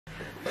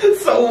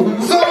Saúm.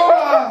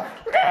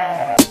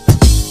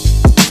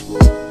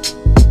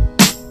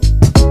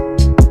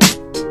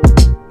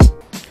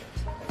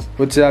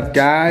 What's up,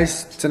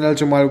 guys? Channel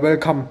Jumal,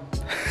 welcome.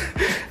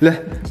 Le,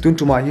 tun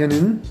Jumal here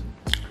nin.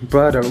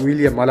 Brother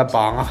William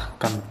Alabanga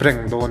kan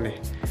prank don ni.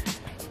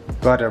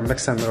 Brother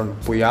Maximilian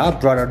Puya,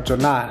 brother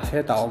Jonah,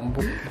 heta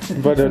ombu.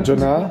 Brother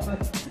Jonah.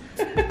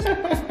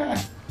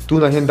 Tu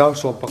na hen daw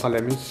so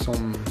pakalemi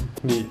som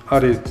ni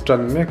ari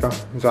tran meka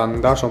zan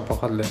daw so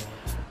pakale.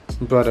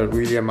 Brother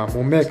William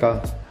amu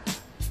meka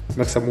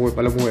Maximilian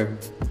palamuem.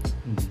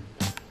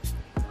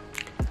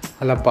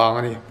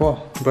 Alabanga ni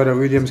po. Brother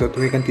William so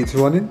tu kan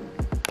titsuanin.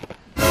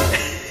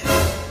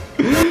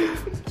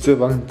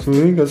 Sebang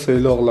tuing ka say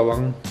lok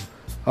lawang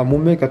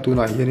amume ka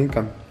tuna hianin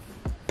kan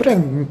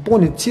prank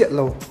poni chiat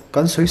lo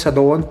kan soi sa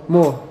don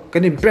mo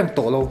kanin prank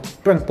to lo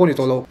prank poni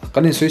to lo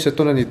kanin soi sa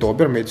tona ni to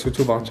ber me chu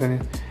chu bang chani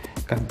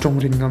kan tong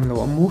ring ngam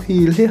lo amu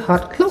hi le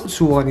hat lo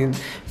chuanin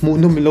mu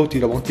no mi lo ti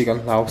lawang ti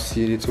kan lau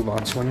si chu bang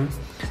chuan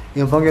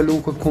yang vange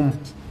lu ko kum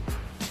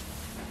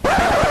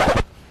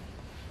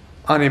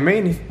anime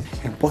ni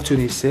yang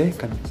pochuni se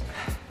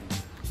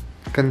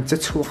kan cha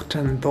chuak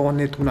tan don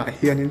ni tuna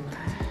hianin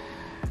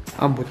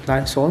ambut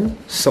nai son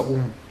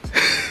Saúm.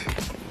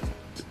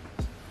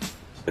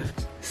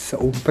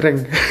 Saúm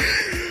prank.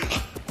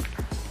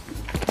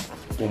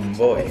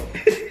 Boy.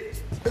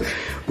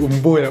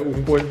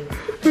 Boy.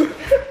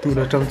 Tu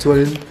na trong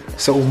chuan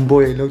Saúm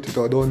boy lo ti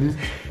to don ni.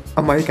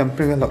 Amai kan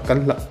prank la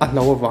kan la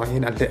alaw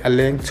wangin ale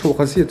aleng chu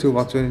kha si chu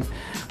wang chuan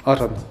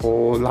aran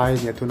ho lai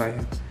ne tu nai.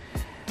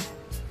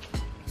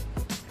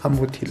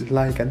 Amu thil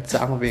lai kan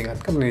chang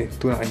vengat kan ni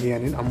tu na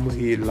hianin amu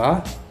hi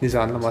la ni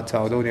zan lama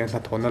chaw do ne na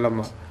thona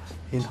lama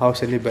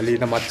INHOUSE li bali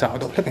na matcha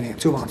do la kan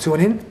chu wang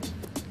chuanin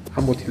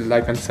amu thil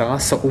lai kan sanga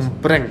Saúm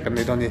prank kan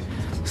ni do ni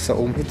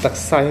Saúm hi tak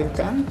sai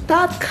kan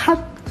tat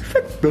khat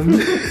fet don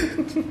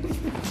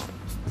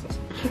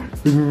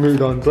ngai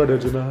don brother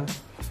Jonah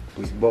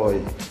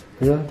Boy.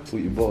 ya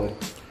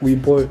we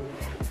boy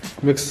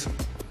mix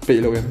pe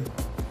lo em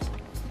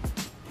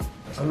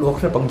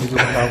Luộc cái bằng gì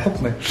nào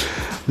khóc này.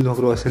 luộc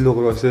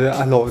rồi sẽ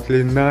alo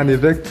lên na ni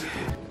vek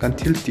kan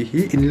thil ti hi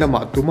in lama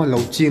tuma lo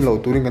chin lo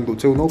turin kan tu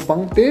cheu no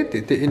pang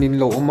te in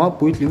lo ma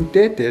pui ling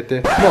te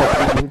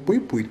mo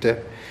pui te.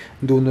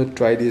 Do not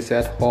try this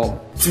at home.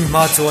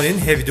 Chuma chuanin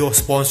he video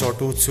sponsor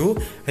tu chu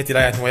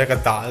hetilai hnuai ka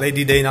ta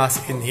lady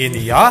Demised in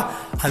hinia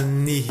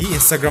anni hi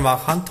Instagram a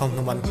khan thom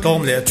numan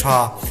tom le tha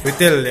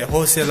retail le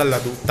wholesale la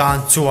du tan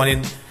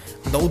chuanin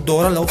do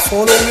dora lo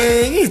follow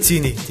nge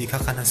chini ti kha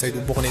kana sai du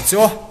bok ni chu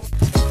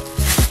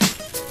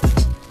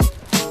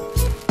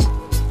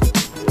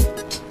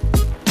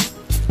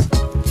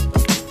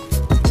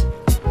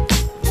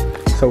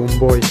Saúm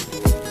boy.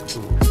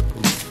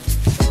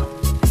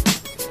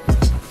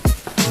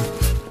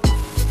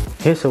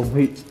 He Saúm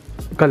hi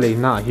ka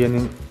leina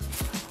hianin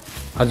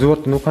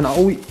azot nu kana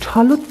awi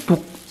thalut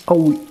tuk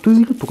awi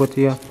tuilu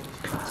tukatia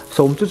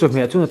Saúm chu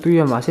me chu na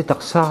tuya ma se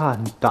taksa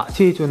ta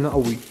che chu na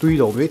awi tui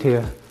lo me the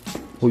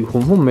ui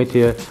hum me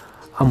the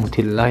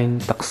amuthil line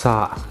taksa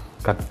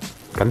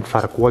kan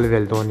far kwal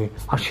vel doni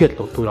a shet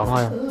lo tu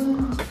ranga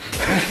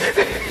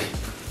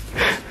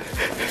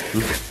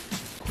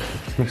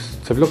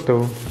seblok to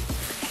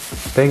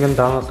tengan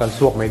da kan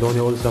suak mai doni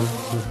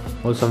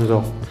olsam zo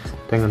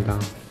tengan da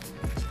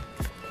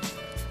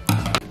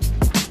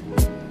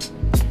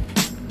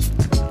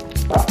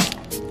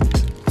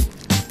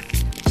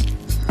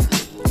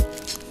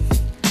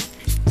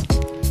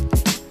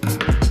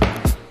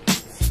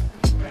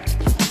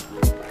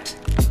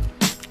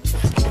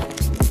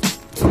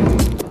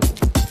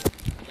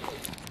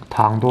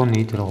thang don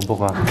ni tro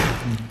boka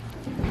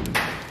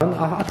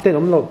a ten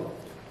om lo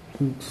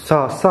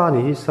sa ni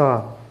hi sa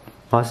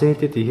ma se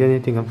ti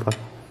hian ti ngam fa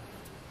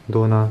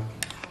dona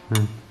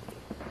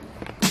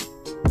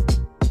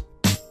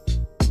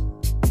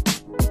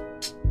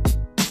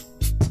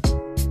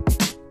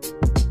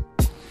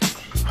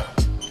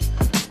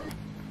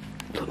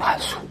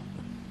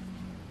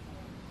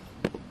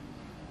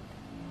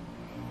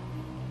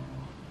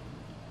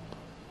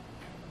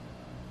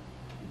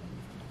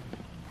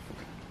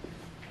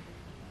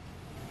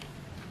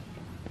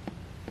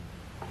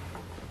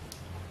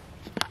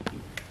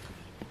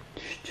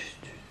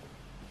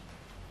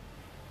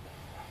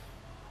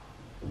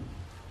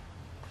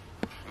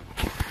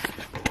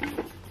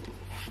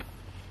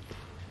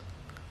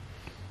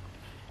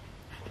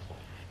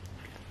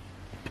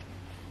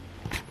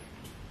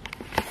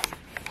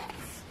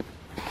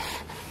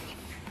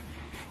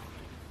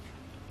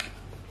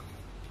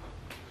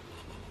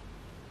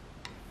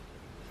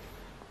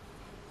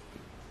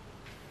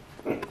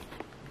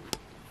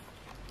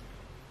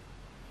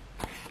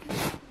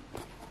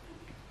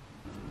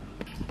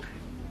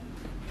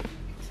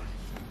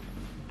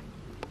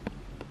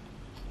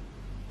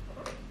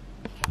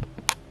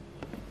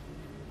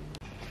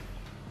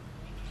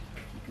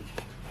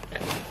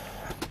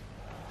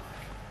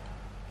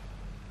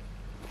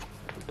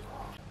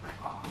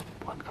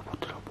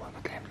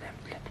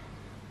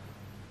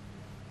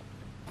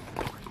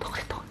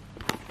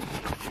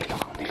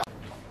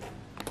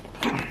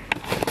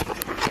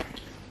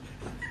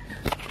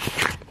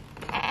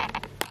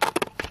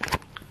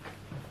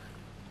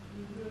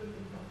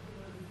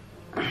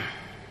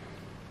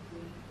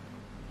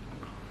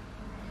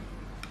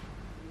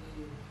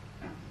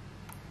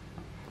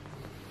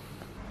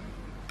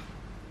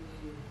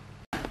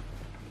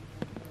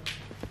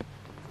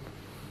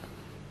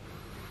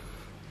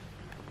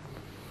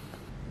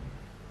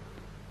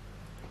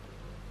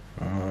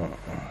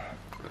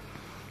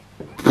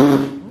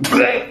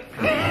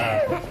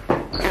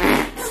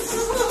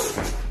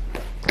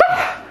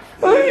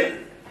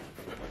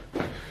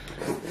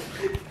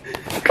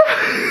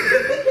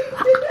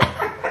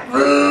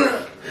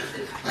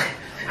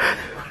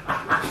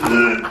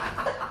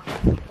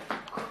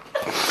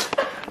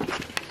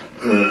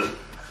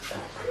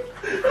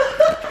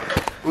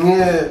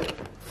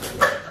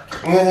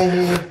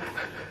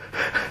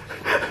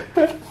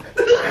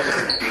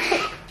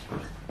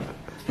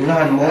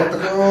Ngàn một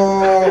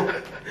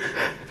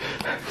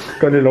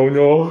cái này lâu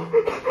nhô.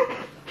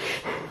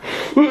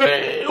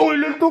 Ôi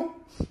liên tục.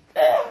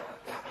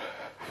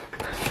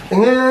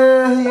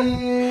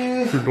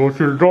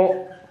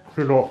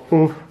 Xin rõ.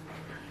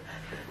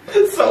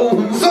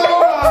 Saúm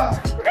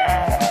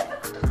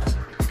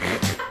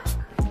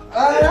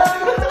anh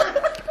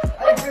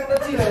chưa nói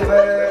chi này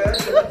về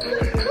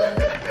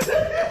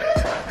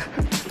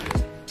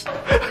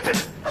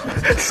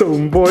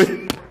Saúm boy.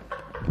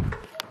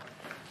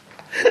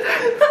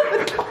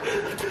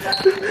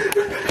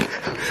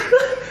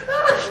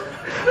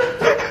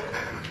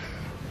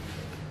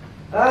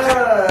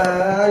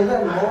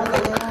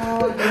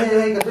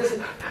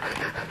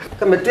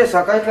 cái mệt chết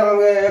sao cái thằng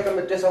nghe cái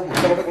mệt chết sao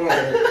không cái nghe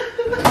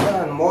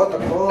anh mua tao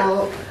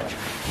có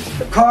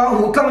kho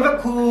hủ căng vắt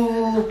khu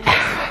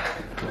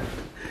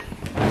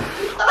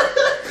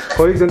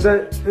거의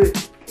근데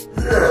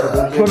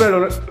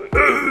소배로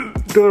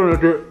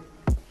떨어져.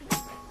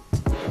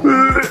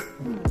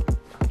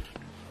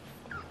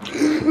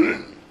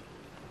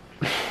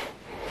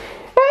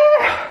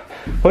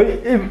 거의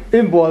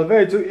임볼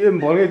게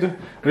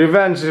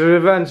revenge.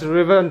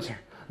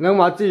 nang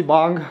ma chi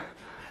bang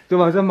tu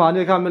ma sa ma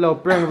ni kha Melo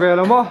prank ve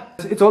la mo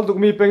it's all tuk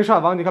mi peng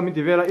sha wang ni kha mi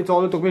ti ve la it's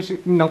all tuk mi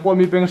nang po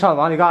mi peng sha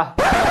wang ni ka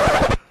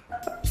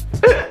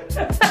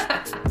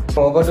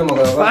먹어 좀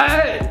먹어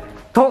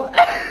통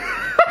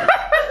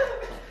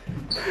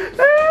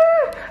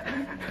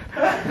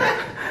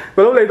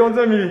cái lúc lấy con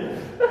chơi mì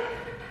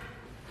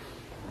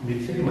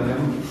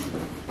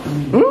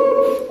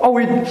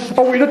ôi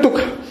nó tục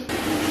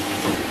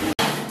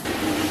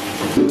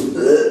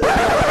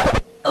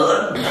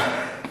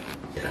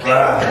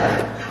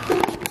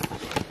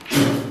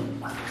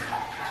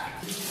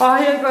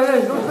hiện cái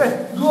này rút về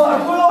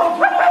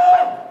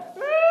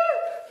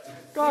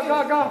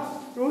ca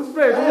rút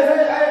về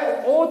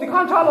ô thì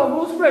khăn cha rồi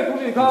rút về cũng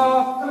gì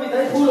ca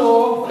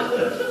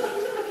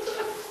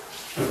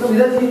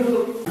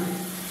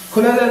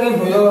그날에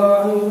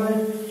뭐야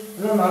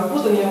나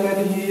말거든요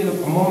애들이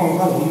엄마만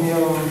가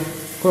없네요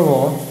그래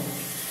뭐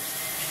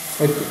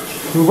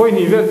với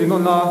nhị bên thì nó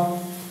là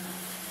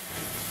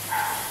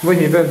với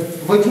nhị bên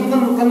với chúng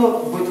con nó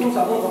với chúng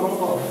sao không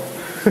có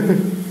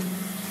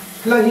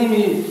là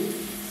힘이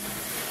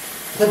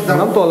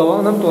năm tuổi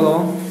rồi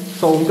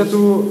Saúm cái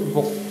chú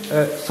vọc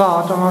sa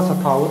trong sát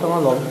thảo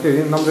trong lòng thì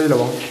năm đây là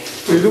bông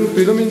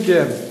tùy đúng minh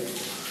tiền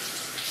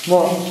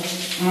vợ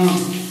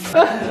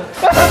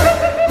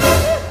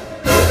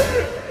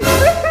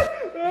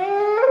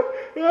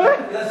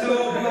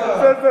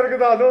Sensor cái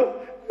nào đâu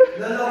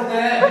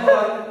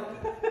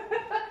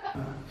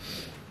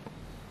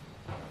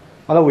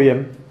à là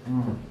William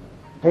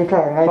không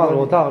thằng ngay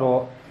thao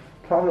rồi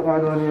thao được ngay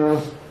rồi nha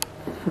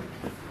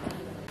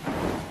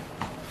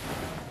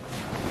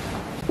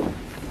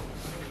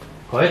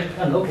Ôi,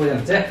 anh lúc vừa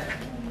chứ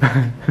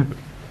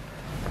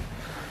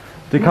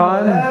thì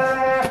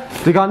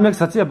can make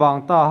such a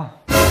bang ta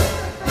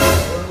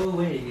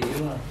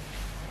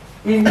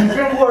in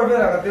cái mua về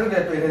là cái tiêu đề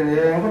tùy này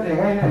có thể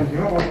ngay này chỉ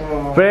có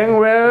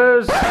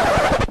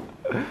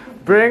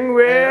bring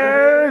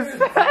wares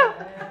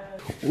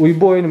ui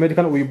boy này mấy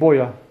cái ui boy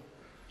à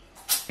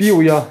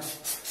piu này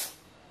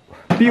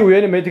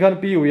mấy cái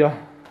piu à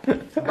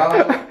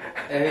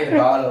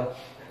bao lâu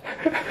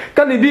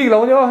cái này big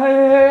lâu nhá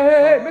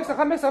hey make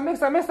saka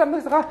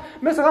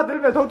del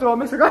về thôi rồi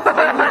make saka